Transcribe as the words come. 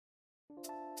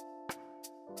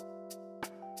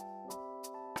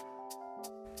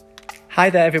Hi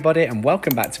there everybody, and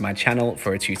welcome back to my channel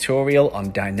for a tutorial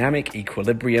on dynamic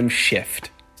equilibrium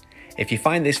shift. If you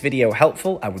find this video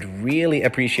helpful, I would really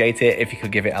appreciate it if you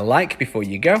could give it a like before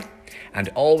you go, and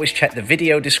always check the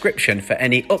video description for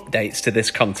any updates to this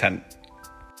content.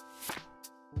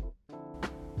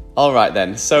 Alright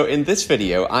then, so in this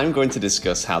video I'm going to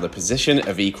discuss how the position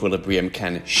of equilibrium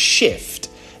can shift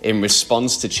in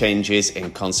response to changes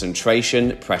in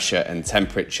concentration, pressure and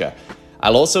temperature.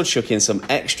 I'll also chuck in some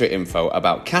extra info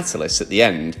about catalysts at the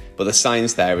end, but the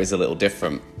science there is a little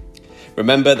different.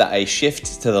 Remember that a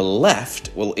shift to the left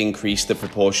will increase the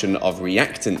proportion of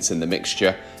reactants in the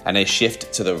mixture, and a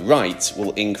shift to the right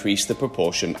will increase the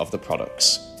proportion of the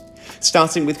products.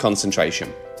 Starting with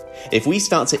concentration. If we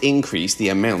start to increase the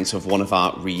amount of one of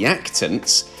our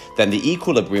reactants, then the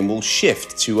equilibrium will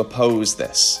shift to oppose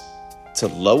this. To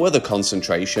lower the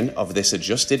concentration of this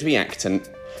adjusted reactant,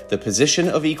 the position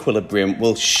of equilibrium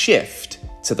will shift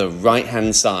to the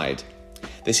right-hand side.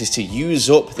 This is to use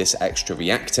up this extra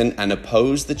reactant and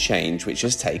oppose the change which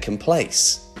has taken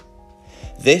place.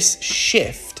 This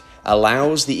shift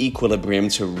allows the equilibrium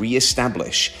to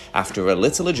re-establish after a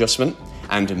little adjustment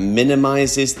and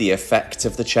minimizes the effect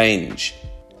of the change.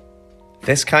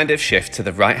 This kind of shift to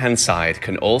the right-hand side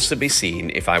can also be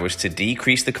seen if I was to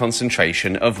decrease the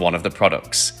concentration of one of the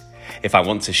products. If I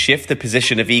want to shift the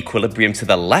position of equilibrium to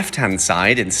the left-hand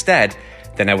side instead,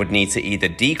 then I would need to either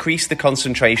decrease the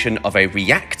concentration of a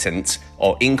reactant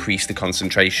or increase the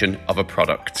concentration of a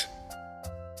product.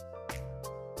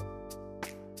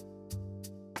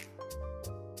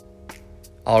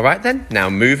 Alright then, now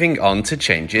moving on to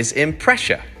changes in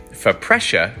pressure. For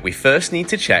pressure, we first need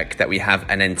to check that we have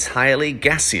an entirely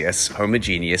gaseous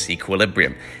homogeneous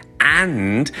equilibrium,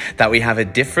 and that we have a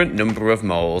different number of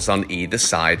moles on either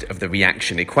side of the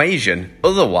reaction equation.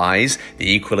 Otherwise,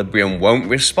 the equilibrium won't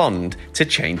respond to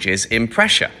changes in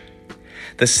pressure.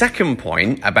 The second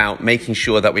point about making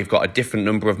sure that we've got a different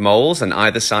number of moles on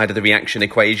either side of the reaction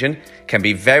equation can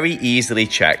be very easily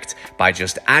checked by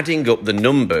just adding up the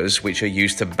numbers which are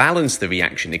used to balance the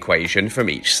reaction equation from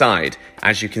each side,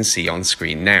 as you can see on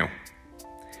screen now.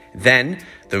 Then,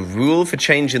 the rule for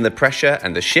changing the pressure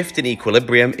and the shift in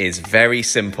equilibrium is very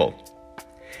simple.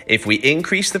 If we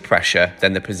increase the pressure,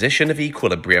 then the position of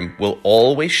equilibrium will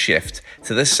always shift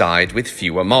to the side with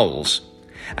fewer moles.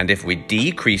 And if we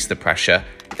decrease the pressure,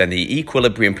 then the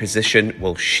equilibrium position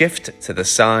will shift to the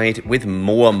side with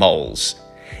more moles.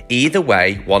 Either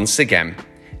way, once again,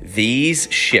 these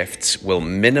shifts will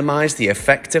minimize the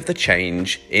effect of the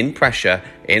change in pressure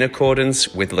in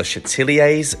accordance with Le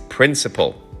Chatelier's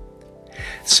principle.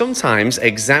 Sometimes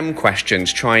exam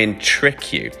questions try and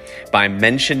trick you by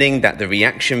mentioning that the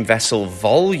reaction vessel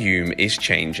volume is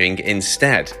changing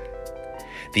instead.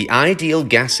 The ideal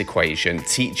gas equation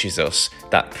teaches us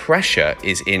that pressure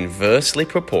is inversely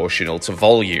proportional to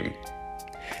volume.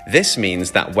 This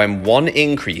means that when one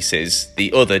increases,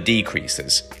 the other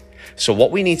decreases. So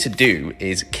what we need to do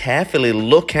is carefully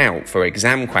look out for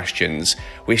exam questions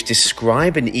which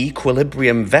describe an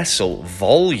equilibrium vessel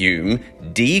volume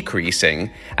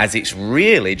decreasing, as it's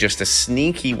really just a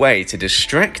sneaky way to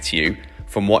distract you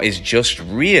from what is just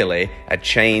really a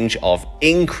change of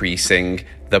increasing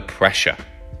the pressure.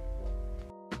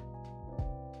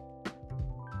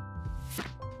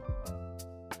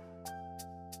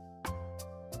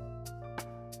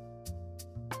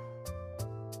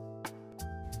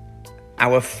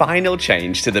 Our final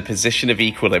change to the position of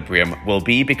equilibrium will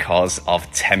be because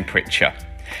of temperature.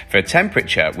 For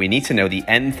temperature, we need to know the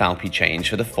enthalpy change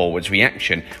for the forwards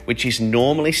reaction, which is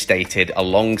normally stated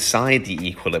alongside the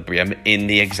equilibrium in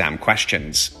the exam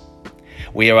questions.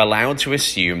 We are allowed to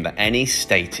assume that any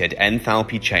stated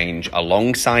enthalpy change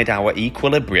alongside our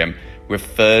equilibrium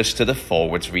refers to the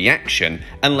forwards reaction,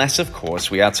 unless of course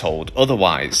we are told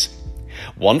otherwise.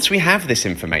 Once we have this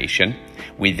information,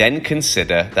 we then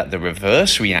consider that the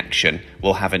reverse reaction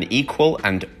will have an equal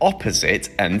and opposite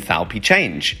enthalpy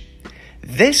change.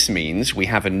 This means we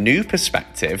have a new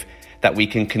perspective that we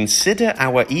can consider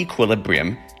our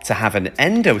equilibrium to have an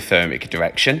endothermic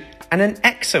direction and an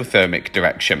exothermic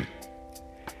direction.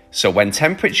 So when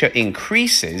temperature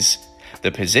increases,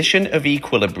 the position of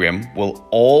equilibrium will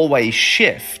always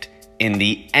shift in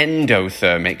the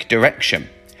endothermic direction.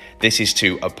 This is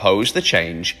to oppose the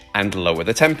change and lower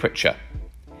the temperature.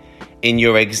 In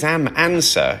your exam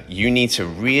answer, you need to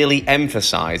really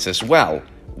emphasize as well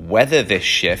whether this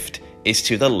shift is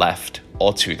to the left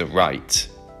or to the right.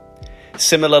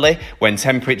 Similarly, when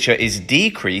temperature is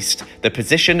decreased, the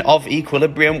position of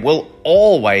equilibrium will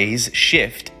always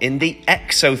shift in the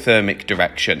exothermic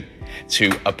direction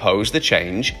to oppose the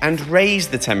change and raise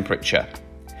the temperature.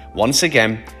 Once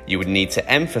again, you would need to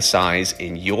emphasize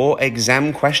in your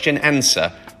exam question answer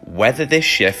whether this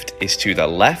shift is to the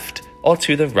left or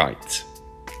to the right.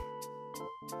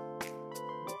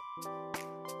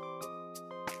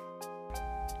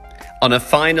 On a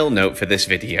final note for this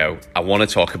video, I want to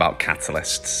talk about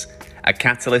catalysts. A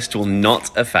catalyst will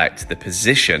not affect the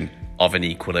position of an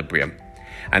equilibrium.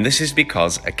 And this is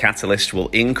because a catalyst will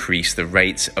increase the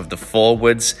rate of the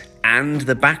forwards and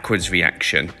the backwards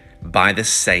reaction by the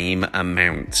same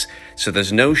amount. So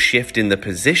there's no shift in the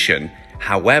position.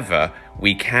 However,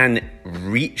 we can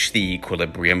reach the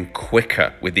equilibrium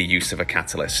quicker with the use of a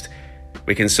catalyst.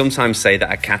 We can sometimes say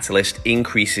that a catalyst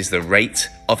increases the rate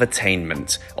of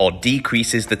attainment or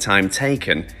decreases the time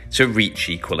taken to reach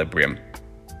equilibrium.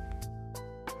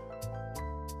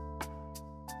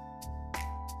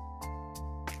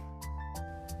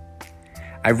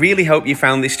 I really hope you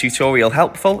found this tutorial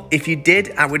helpful. If you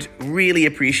did, I would really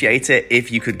appreciate it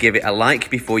if you could give it a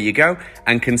like before you go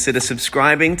and consider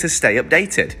subscribing to stay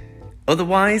updated.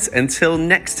 Otherwise, until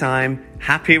next time,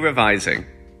 happy revising.